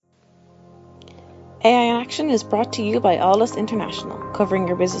AI in Action is brought to you by Aldus International, covering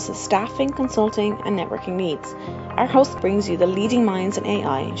your business's staffing, consulting, and networking needs. Our host brings you the leading minds in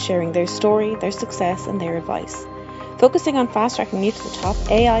AI, sharing their story, their success, and their advice. Focusing on fast-tracking you to the top,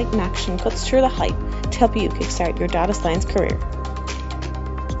 AI in Action cuts through the hype to help you kickstart your data science career.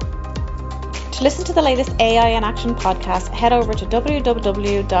 To listen to the latest AI in Action podcast, head over to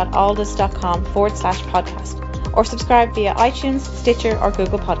www.aldus.com/podcast or subscribe via iTunes, Stitcher, or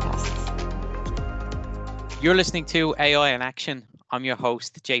Google Podcasts. You're listening to AI in Action. I'm your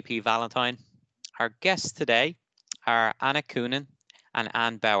host, JP Valentine. Our guests today are Anna Coenen and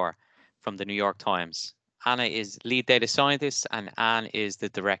Anne Bauer from the New York Times. Anna is lead data scientist and Anne is the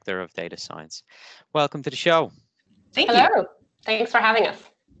director of data science. Welcome to the show. Hello. Thanks for having us.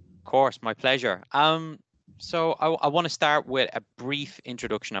 Of course, my pleasure. So I want to start with a brief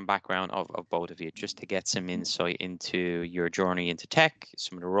introduction and background of both of you, just to get some insight into your journey into tech,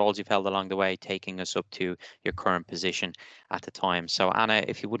 some of the roles you've held along the way, taking us up to your current position at the time. So Anna,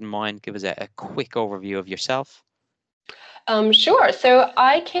 if you wouldn't mind, give us a quick overview of yourself. Sure. So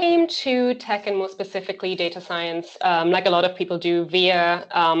I came to tech and more specifically data science, like a lot of people do, via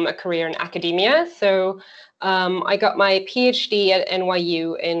a career in academia. So I got my PhD at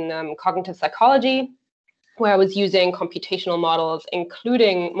NYU in cognitive psychology, where I was using computational models,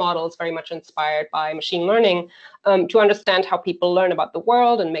 including models very much inspired by machine learning, to understand how people learn about the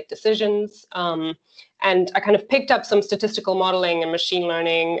world and make decisions. And I kind of picked up some statistical modeling and machine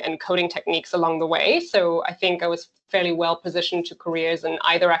learning and coding techniques along the way. So I think I was fairly well positioned to careers in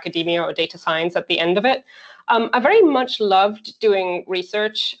either academia or data science at the end of it. I very much loved doing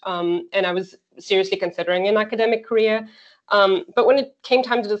research, and I was seriously considering an academic career. But when it came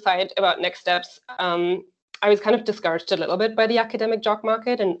time to decide about next steps, I was kind of discouraged a little bit by the academic job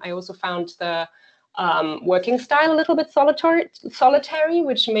market, and I also found the working style a little bit solitary,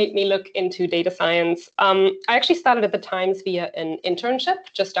 which made me look into data science. I actually started at the Times via an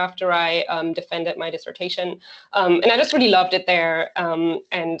internship just after I defended my dissertation, and I just really loved it there,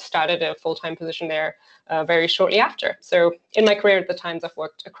 and started a full-time position there very shortly after. So in my career at the Times, I've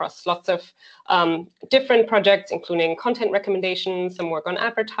worked across lots of different projects, including content recommendations, some work on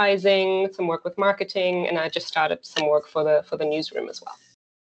advertising, some work with marketing, and I just started some work for the newsroom as well.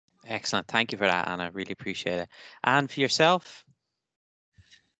 Excellent. Thank you for that, Anna. Really appreciate it. And for yourself?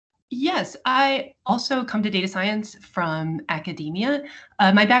 Yes, I also come to data science from academia.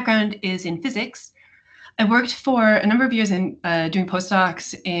 My background is in physics. I worked for a number of years in doing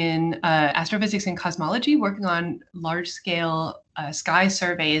postdocs in astrophysics and cosmology, working on large-scale sky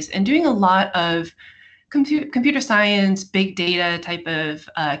surveys and doing a lot of computer science, big data type of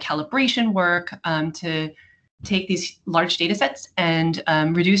calibration work to take these large data sets and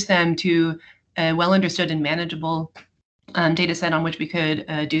reduce them to a well understood and manageable data set on which we could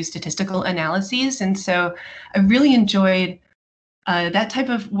do statistical analyses. And so I really enjoyed that type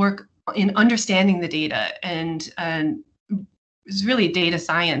of work in understanding the data, and it was really data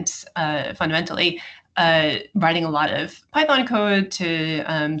science fundamentally, writing a lot of Python code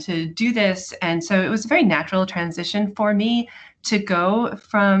to do this. And so it was a very natural transition for me to go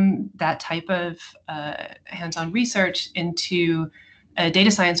from that type of hands-on research into a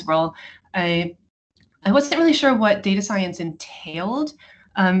data science role. I wasn't really sure what data science entailed,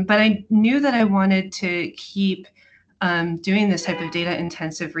 but I knew that I wanted to keep doing this type of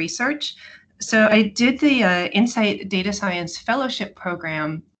data-intensive research. So I did the Insight Data Science Fellowship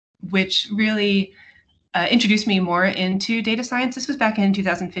Program, which really introduced me more into data science. This was back in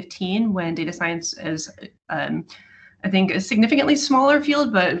 2015 when data science is I think a significantly smaller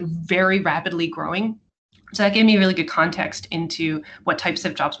field, but very rapidly growing. So that gave me really good context into what types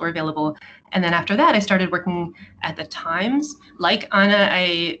of jobs were available. And then after that, I started working at the Times. Like Anna,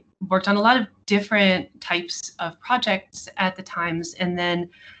 I worked on a lot of different types of projects at the Times. And then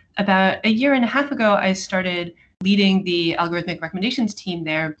about a year and a half ago, I started leading the algorithmic recommendations team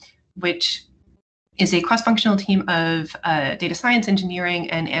there, which is a cross-functional team of data science,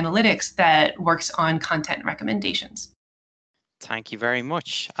 engineering, and analytics that works on content recommendations. Thank you very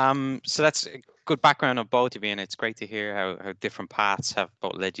much. So that's a good background of both of you, and it's great to hear how different paths have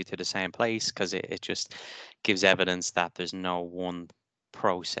both led you to the same place, because it just gives evidence that there's no one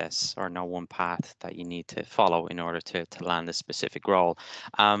process or no one path that you need to follow in order to land a specific role.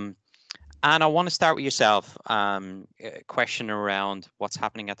 And I want to start with yourself. A question around what's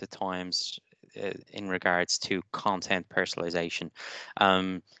happening at the Times in regards to content personalization.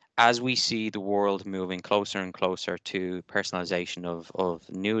 As we see the world moving closer and closer to personalization of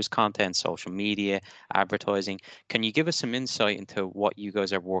news content, social media, advertising, can you give us some insight into what you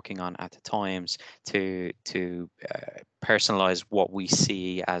guys are working on at the Times to personalize what we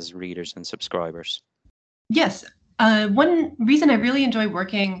see as readers and subscribers? Yes. One reason I really enjoy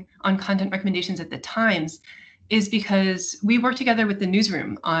working on content recommendations at the Times is because we work together with the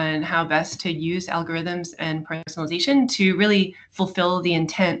newsroom on how best to use algorithms and personalization to really fulfill the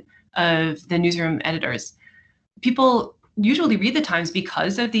intent of the newsroom editors. People usually read the Times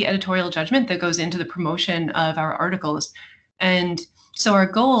because of the editorial judgment that goes into the promotion of our articles. And so our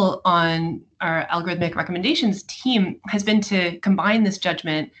goal on our algorithmic recommendations team has been to combine this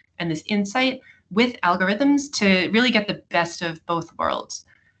judgment and this insight with algorithms to really get the best of both worlds.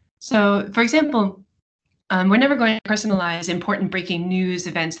 So, for example, we're never going to personalize important breaking news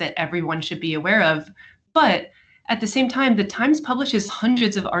events that everyone should be aware of. But at the same time, the Times publishes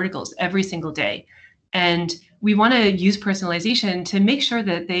hundreds of articles every single day. And we want to use personalization to make sure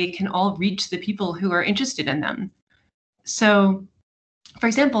that they can all reach the people who are interested in them. So, for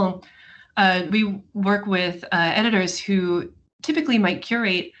example, we work with editors who typically might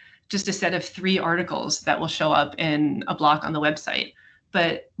curate just a set of 3 articles that will show up in a block on the website.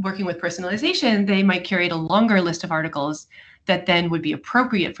 But working with personalization, they might curate a longer list of articles that then would be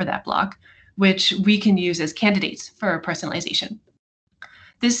appropriate for that block, which we can use as candidates for personalization.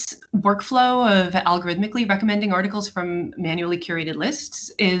 This workflow of algorithmically recommending articles from manually curated lists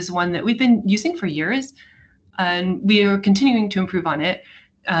is one that we've been using for years, and we are continuing to improve on it.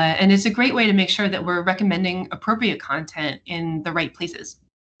 And it's a great way to make sure that we're recommending appropriate content in the right places.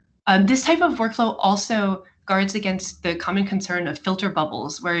 This type of workflow also guards against the common concern of filter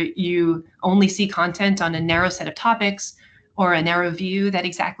bubbles, where you only see content on a narrow set of topics or a narrow view that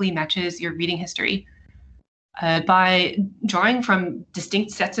exactly matches your reading history. By drawing from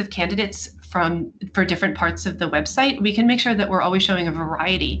distinct sets of candidates for different parts of the website, we can make sure that we're always showing a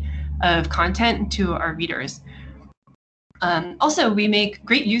variety of content to our readers. Also, we make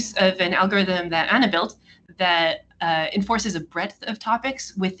great use of an algorithm that Anna built that enforces a breadth of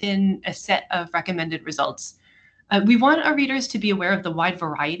topics within a set of recommended results. We want our readers to be aware of the wide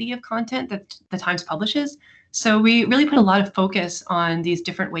variety of content that the Times publishes, so we really put a lot of focus on these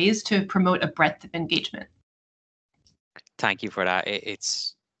different ways to promote a breadth of engagement. Thank you for that.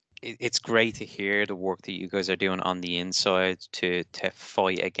 It's great to hear the work that you guys are doing on the inside to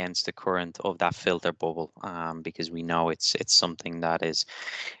fight against the current of that filter bubble, because we know it's something that is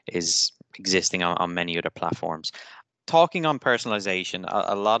existing on many other platforms. Talking on personalization,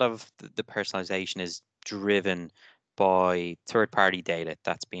 a lot of the personalization is driven by third-party data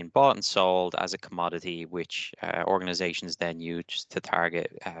that's being bought and sold as a commodity, which organizations then use to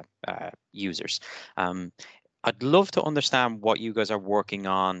target users. I'd love to understand what you guys are working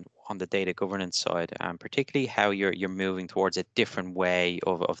on the data governance side, particularly how you're moving towards a different way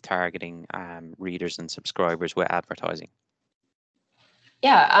of targeting readers and subscribers with advertising.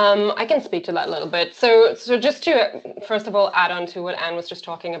 Yeah, I can speak to that a little bit. So just to, first of all, add on to what Anne was just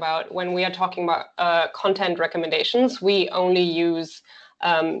talking about, when we are talking about content recommendations, we only use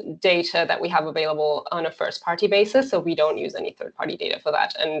data that we have available on a first-party basis, so we don't use any third-party data for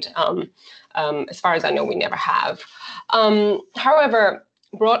that. And as far as I know, we never have. However,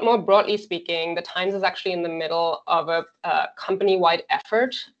 more broadly speaking, the Times is actually in the middle of a company-wide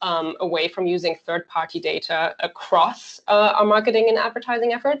effort away from using third-party data across our marketing and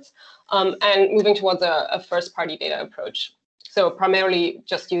advertising efforts, and moving towards a first-party data approach. So primarily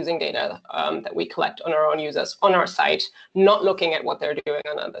just using data that we collect on our own users on our site, not looking at what they're doing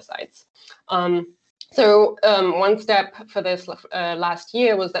on other sites. So one step for this last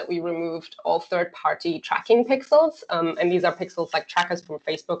year was that we removed all third-party tracking pixels, and these are pixels like trackers from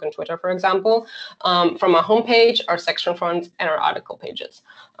Facebook and Twitter, for example, from our homepage, our section fronts, and our article pages.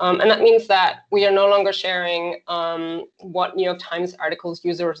 And that means that we are no longer sharing what New York Times articles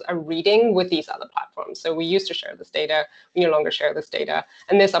users are reading with these other platforms. So we used to share this data, we no longer share this data,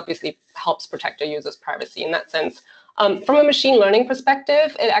 and this obviously helps protect our users' privacy in that sense. From a machine learning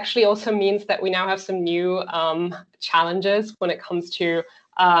perspective, it actually also means that we now have some new challenges when it comes to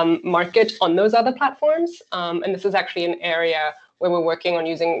market on those other platforms. And this is actually an area where we're working on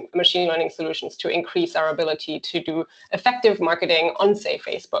using machine learning solutions to increase our ability to do effective marketing on, say,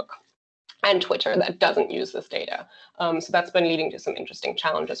 Facebook and Twitter that doesn't use this data. So that's been leading to some interesting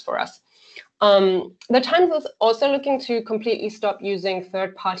challenges for us. The Times is also looking to completely stop using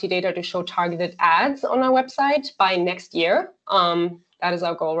third-party data to show targeted ads on our website by next year. That is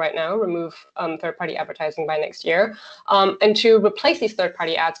our goal right now, remove third-party advertising by next year. And to replace these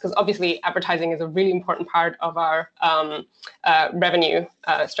third-party ads, because obviously advertising is a really important part of our revenue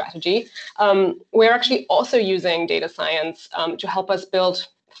strategy, we're actually also using data science to help us build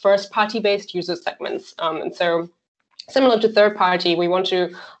first-party based user segments. And so similar to third party, we want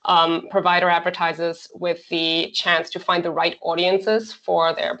to provide our advertisers with the chance to find the right audiences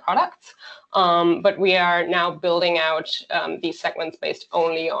for their products. But we are now building out these segments based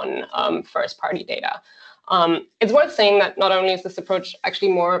only on first-party data. It's worth saying that not only is this approach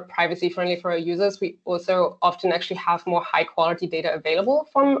actually more privacy-friendly for our users, we also often actually have more high-quality data available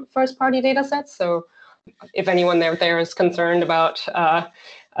from first-party data sets. So if anyone there is concerned about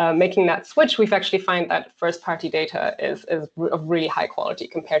making that switch, we've actually find that first-party data is of really high quality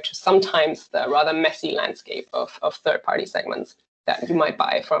compared to sometimes the rather messy landscape of third-party segments that you might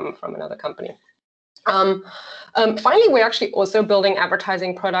buy from another company. Finally, we're actually also building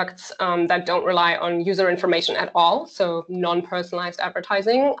advertising products that don't rely on user information at all, so non-personalized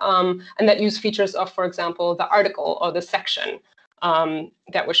advertising, and that use features of, for example, the article or the section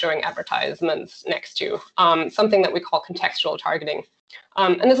that we're showing advertisements next to, something that we call contextual targeting.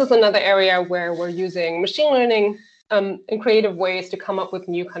 And this is another area where we're using machine learning in creative ways to come up with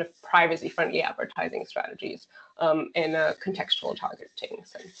new kind of privacy-friendly advertising strategies in a contextual targeting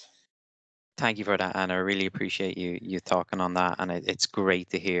sense. Thank you for that, Anna. I really appreciate you talking on that, and it's great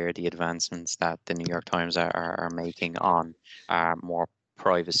to hear the advancements that the New York Times are making on more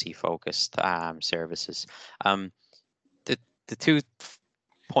privacy-focused services. The two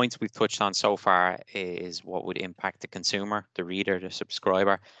points we've touched on so far is what would impact the consumer, the reader, the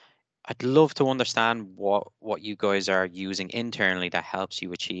subscriber. I'd love to understand what you guys are using internally that helps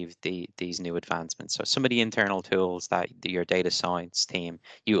you achieve these new advancements. So some of the internal tools that your data science team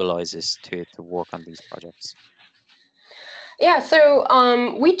utilizes to work on these projects. Yeah, so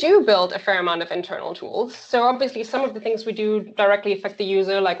we do build a fair amount of internal tools. So obviously some of the things we do directly affect the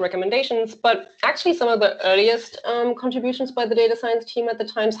user, like recommendations, but actually some of the earliest contributions by the data science team at the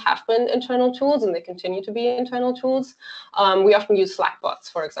Times have been internal tools, and they continue to be internal tools. We often use Slack bots,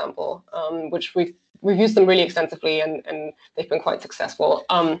 for example, which we've used them really extensively, and they've been quite successful.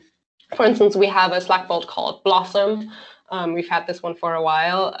 For instance, we have a Slack bot called Blossom. We've had this one for a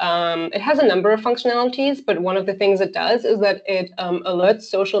while. It has a number of functionalities, but one of the things it does is that it alerts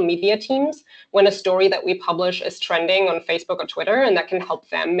social media teams when a story that we publish is trending on Facebook or Twitter, and that can help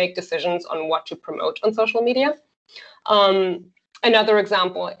them make decisions on what to promote on social media. Another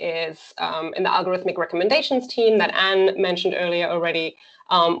example is in the algorithmic recommendations team that Anne mentioned earlier already.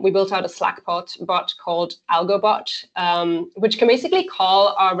 We built out a Slack bot called AlgoBot, which can basically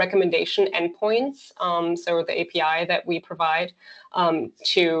call our recommendation endpoints, so the API that we provide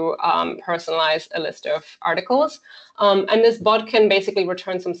to personalize a list of articles. And this bot can basically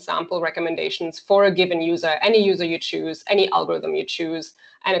return some sample recommendations for a given user, any user you choose, any algorithm you choose,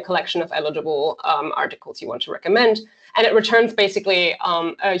 and a collection of eligible articles you want to recommend. And it returns basically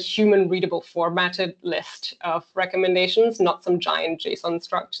a human readable formatted list of recommendations, not some giant JSON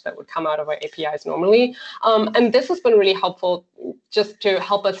struct that would come out of our APIs normally. And this has been really helpful just to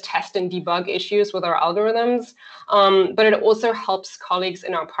help us test and debug issues with our algorithms. But it also helps colleagues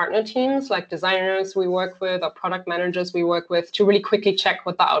in our partner teams, like designers we work with or product managers we work with, to really quickly check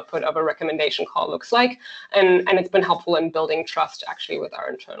what the output of a recommendation call looks like. And it's been helpful in building trust actually with our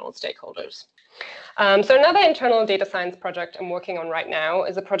internal stakeholders. So another internal data science project I'm working on right now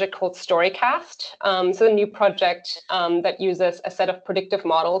is a project called Storycast. So a new project that uses a set of predictive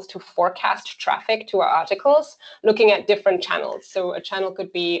models to forecast traffic to our articles, looking at different channels. So a channel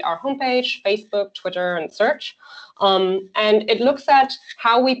could be our homepage, Facebook, Twitter, and search. And it looks at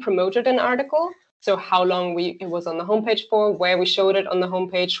how we promoted an article. So how long it was on the homepage for, where we showed it on the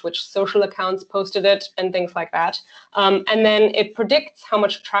homepage, which social accounts posted it, and things like that. And then it predicts how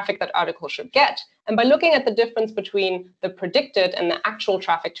much traffic that article should get. And by looking at the difference between the predicted and the actual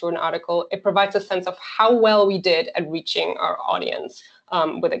traffic to an article, it provides a sense of how well we did at reaching our audience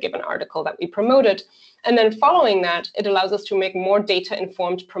with a given article that we promoted. And then following that, it allows us to make more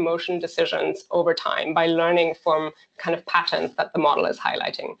data-informed promotion decisions over time by learning from kind of patterns that the model is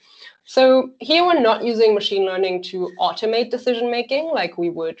highlighting. So here we're not using machine learning to automate decision-making like we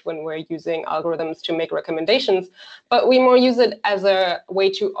would when we're using algorithms to make recommendations, but we more use it as a way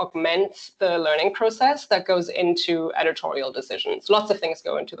to augment the learning process that goes into editorial decisions. Lots of things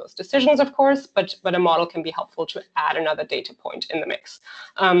go into those decisions, of course, but a model can be helpful to add another data point in the mix.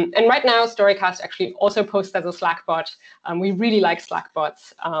 And right now, Storycast actually also posts as a Slack bot. We really like Slack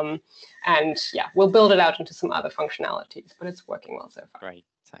bots. And yeah, we'll build it out into some other functionalities, but it's working well so far. Right.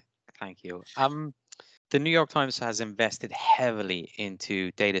 Thank you. The New York Times has invested heavily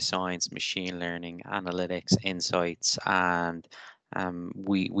into data science, machine learning, analytics, insights, and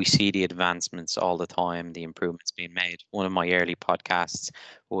We see the advancements all the time, the improvements being made. One of my early podcasts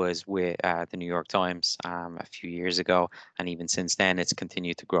was with the New York Times a few years ago, and even since then, it's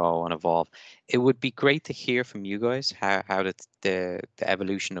continued to grow and evolve. It would be great to hear from you guys how the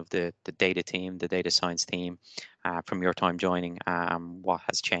evolution of the data team, the data science team, from your time joining, what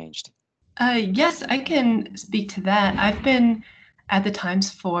has changed. Yes, I can speak to that. I've been at the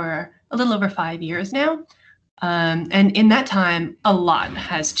Times for a little over 5 years now. And in that time, a lot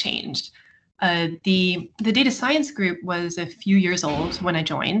has changed. The data science group was a few years old when I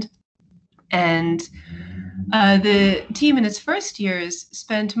joined, and the team in its first years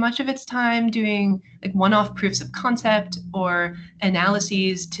spent much of its time doing like one-off proofs of concept or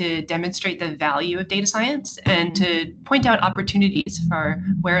analyses to demonstrate the value of data science and to point out opportunities for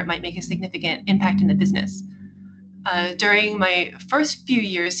where it might make a significant impact in the business. During my first few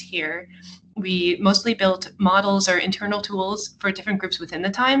years here, we mostly built models or internal tools for different groups within the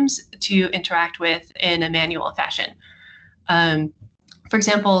Times to interact with in a manual fashion. For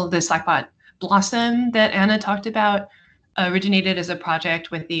example, the Slackbot Blossom that Anna talked about originated as a project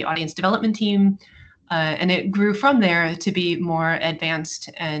with the audience development team, and it grew from there to be more advanced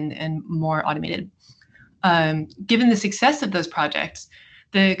and more automated. Given the success of those projects,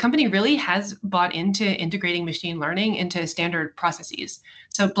 the company really has bought into integrating machine learning into standard processes.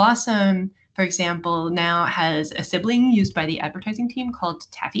 So Blossom, for example, now has a sibling used by the advertising team called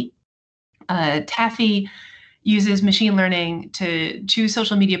Taffy. Taffy uses machine learning to choose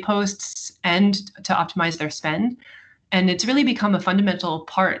social media posts and to optimize their spend. And it's really become a fundamental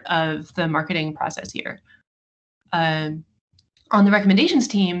part of the marketing process here. On the recommendations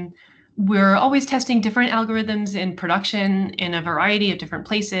team, we're always testing different algorithms in production in a variety of different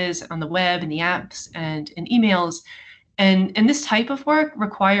places on the web, in the apps, and in emails. And this type of work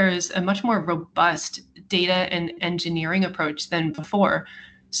requires a much more robust data and engineering approach than before.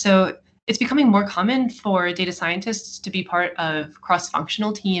 So it's becoming more common for data scientists to be part of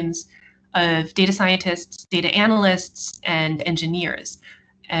cross-functional teams of data scientists, data analysts, and engineers.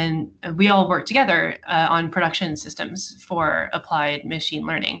 And we all work together on production systems for applied machine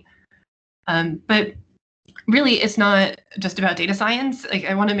learning. But really, it's not just about data science. Like,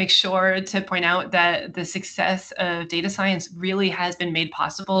 I want to make sure to point out that the success of data science really has been made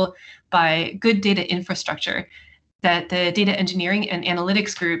possible by good data infrastructure that the data engineering and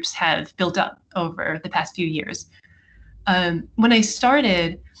analytics groups have built up over the past few years. When I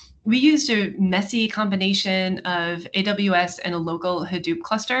started, we used a messy combination of AWS and a local Hadoop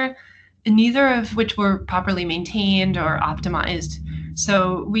cluster, neither of which were properly maintained or optimized.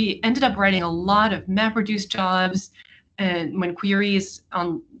 So we ended up writing a lot of MapReduce jobs, and when queries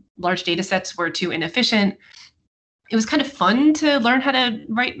on large data sets were too inefficient, it was kind of fun to learn how to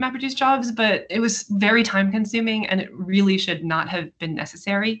write MapReduce jobs, but it was very time consuming and it really should not have been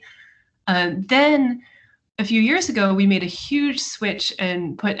necessary. Then a few years ago, we made a huge switch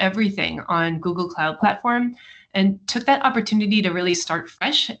and put everything on Google Cloud Platform and took that opportunity to really start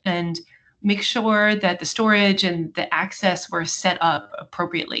fresh and make sure that the storage and the access were set up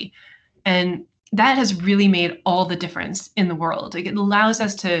appropriately. And that has really made all the difference in the world. It allows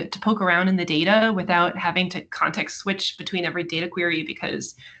us to poke around in the data without having to context switch between every data query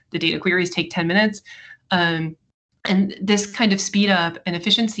because the data queries take 10 minutes. And this kind of speed up and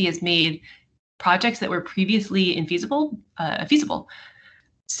efficiency has made projects that were previously infeasible, feasible.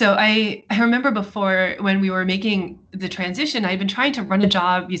 So I remember before when we were making the transition, I'd been trying to run a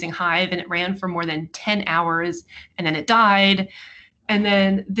job using Hive and it ran for more than 10 hours and then it died. And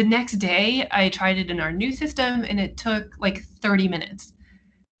then the next day I tried it in our new system and it took like 30 minutes.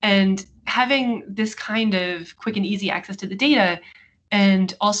 And having this kind of quick and easy access to the data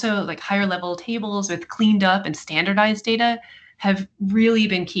and also like higher level tables with cleaned up and standardized data have really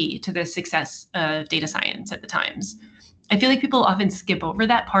been key to the success of data science at the Times. I feel like people often skip over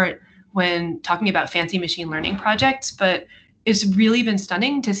that part when talking about fancy machine learning projects, but it's really been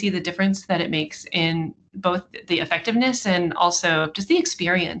stunning to see the difference that it makes in both the effectiveness and also just the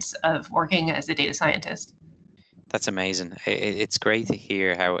experience of working as a data scientist. That's amazing. It's great to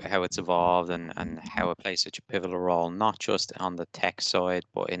hear how it's evolved and how it plays such a pivotal role, not just on the tech side,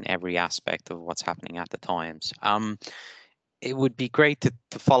 but in every aspect of what's happening at the Times. It would be great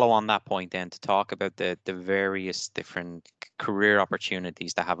to follow on that point then to talk about the various different career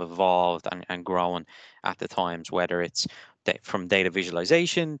opportunities that have evolved and grown at the Times, whether it's from data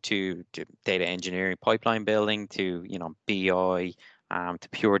visualization to data engineering, pipeline building to BI, to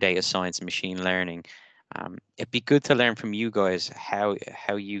pure data science and machine learning. It'd be good to learn from you guys how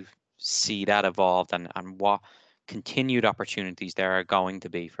you see that evolved and what continued opportunities there are going to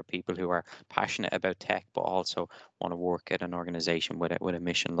be for people who are passionate about tech, but also want to work at an organization with a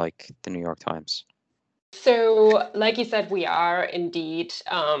mission like the New York Times? So, like you said, we are indeed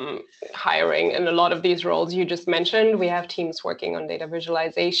hiring in a lot of these roles you just mentioned. We have teams working on data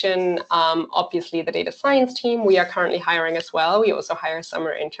visualization. Obviously, the data science team, we are currently hiring as well. We also hire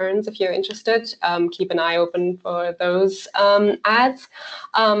summer interns if you're interested. Keep an eye open for those ads.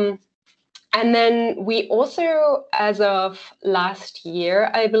 And then we also, as of last year,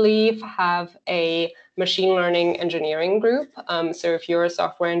 I believe, have a machine learning engineering group. So if you're a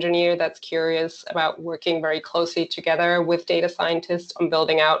software engineer that's curious about working very closely together with data scientists on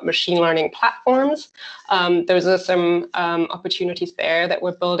building out machine learning platforms, those are some opportunities there that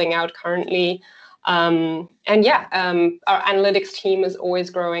we're building out currently. Our analytics team is always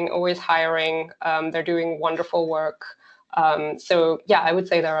growing, always hiring. They're doing wonderful work. I would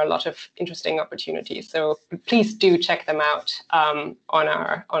say there are a lot of interesting opportunities. So please do check them out on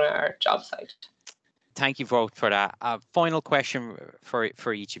our job site. Thank you both for that. Final question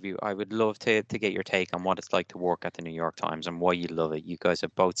for each of you. I would love to get your take on what it's like to work at the New York Times and why you love it. You guys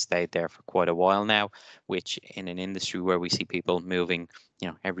have both stayed there for quite a while now, which in an industry where we see people moving,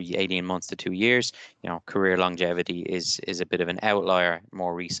 every 18 months to 2 years, career longevity is a bit of an outlier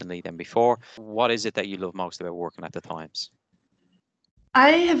more recently than before. What is it that you love most about working at the Times?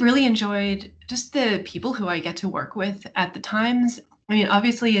 I have really enjoyed just the people who I get to work with at the Times. I mean,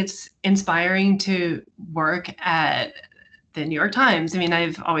 obviously, it's inspiring to work at the New York Times. I mean,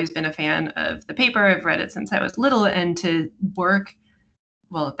 I've always been a fan of the paper. I've read it since I was little, and to work,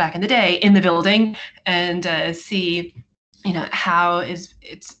 well, back in the day, in the building and see, how it's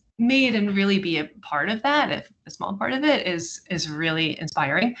made and really be a part of that, if a small part of it, is really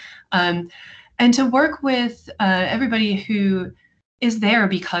inspiring. And to work with everybody who is there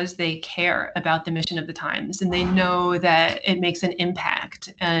because they care about the mission of the Times and they know that it makes an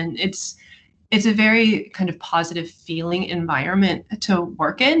impact. And it's a very kind of positive feeling environment to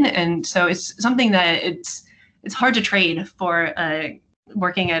work in. And so it's something that it's hard to trade for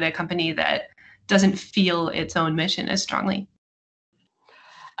working at a company that doesn't feel its own mission as strongly.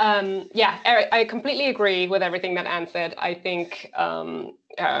 Eric, I completely agree with everything that Anne said. I think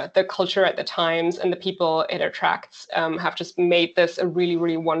the culture at the Times and the people it attracts have just made this a really,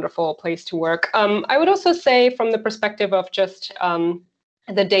 really wonderful place to work. I would also say from the perspective of just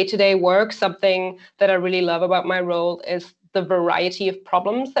the day-to-day work, something that I really love about my role is the variety of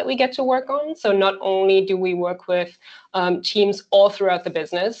problems that we get to work on. So not only do we work with teams all throughout the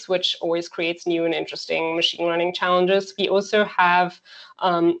business, which always creates new and interesting machine learning challenges, we also have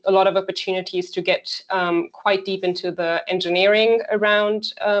a lot of opportunities to get quite deep into the engineering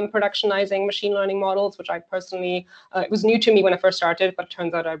around productionizing machine learning models, which I personally, it was new to me when I first started, but it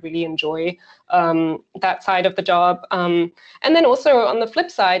turns out I really enjoy that side of the job. And then also on the flip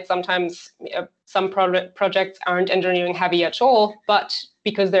side, sometimes some projects aren't engineering heavy at all, but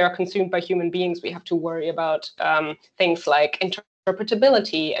because they are consumed by human beings, we have to worry about things like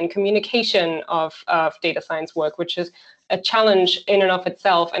interpretability and communication of data science work, which is a challenge in and of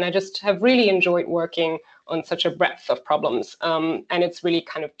itself. And I just have really enjoyed working on such a breadth of problems. And it's really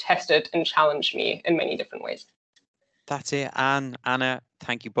kind of tested and challenged me in many different ways. That's it. Anna,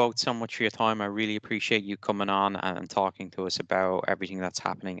 thank you both so much for your time. I really appreciate you coming on and talking to us about everything that's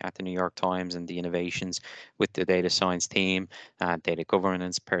happening at the New York Times and the innovations with the data science team, data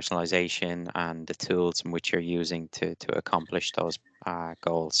governance, personalization, and the tools in which you're using to accomplish those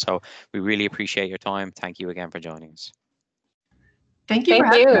goals. So we really appreciate your time. Thank you again for joining us. Thank you for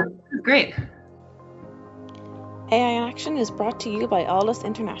having us. Great. AI in Action is brought to you by Aldus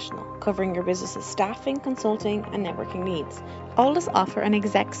International, covering your business's staffing, consulting, and networking needs. Aldus offer an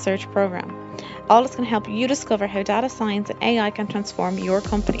exec search program. Aldus can help you discover how data science and AI can transform your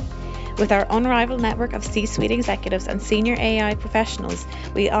company. With our unrivaled network of C-suite executives and senior AI professionals,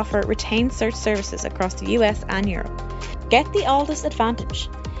 we offer retained search services across the US and Europe. Get the Aldus advantage.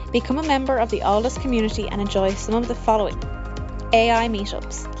 Become a member of the Aldus community and enjoy some of the following: AI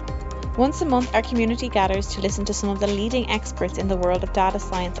meetups. Once a month, our community gathers to listen to some of the leading experts in the world of data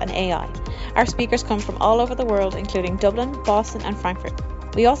science and AI. Our speakers come from all over the world, including Dublin, Boston, and Frankfurt.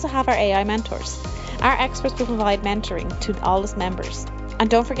 We also have our AI mentors. Our experts will provide mentoring to Aldus members. And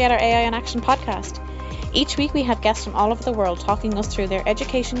don't forget our AI in Action podcast. Each week, we have guests from all over the world talking us through their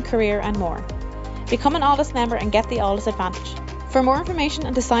education, career, and more. Become an Aldus member and get the Aldus advantage. For more information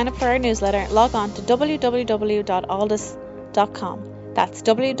and to sign up for our newsletter, log on to www.aldus.com. That's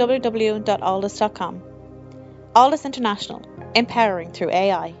www.aldus.com. Aldus International, empowering through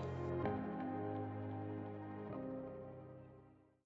AI.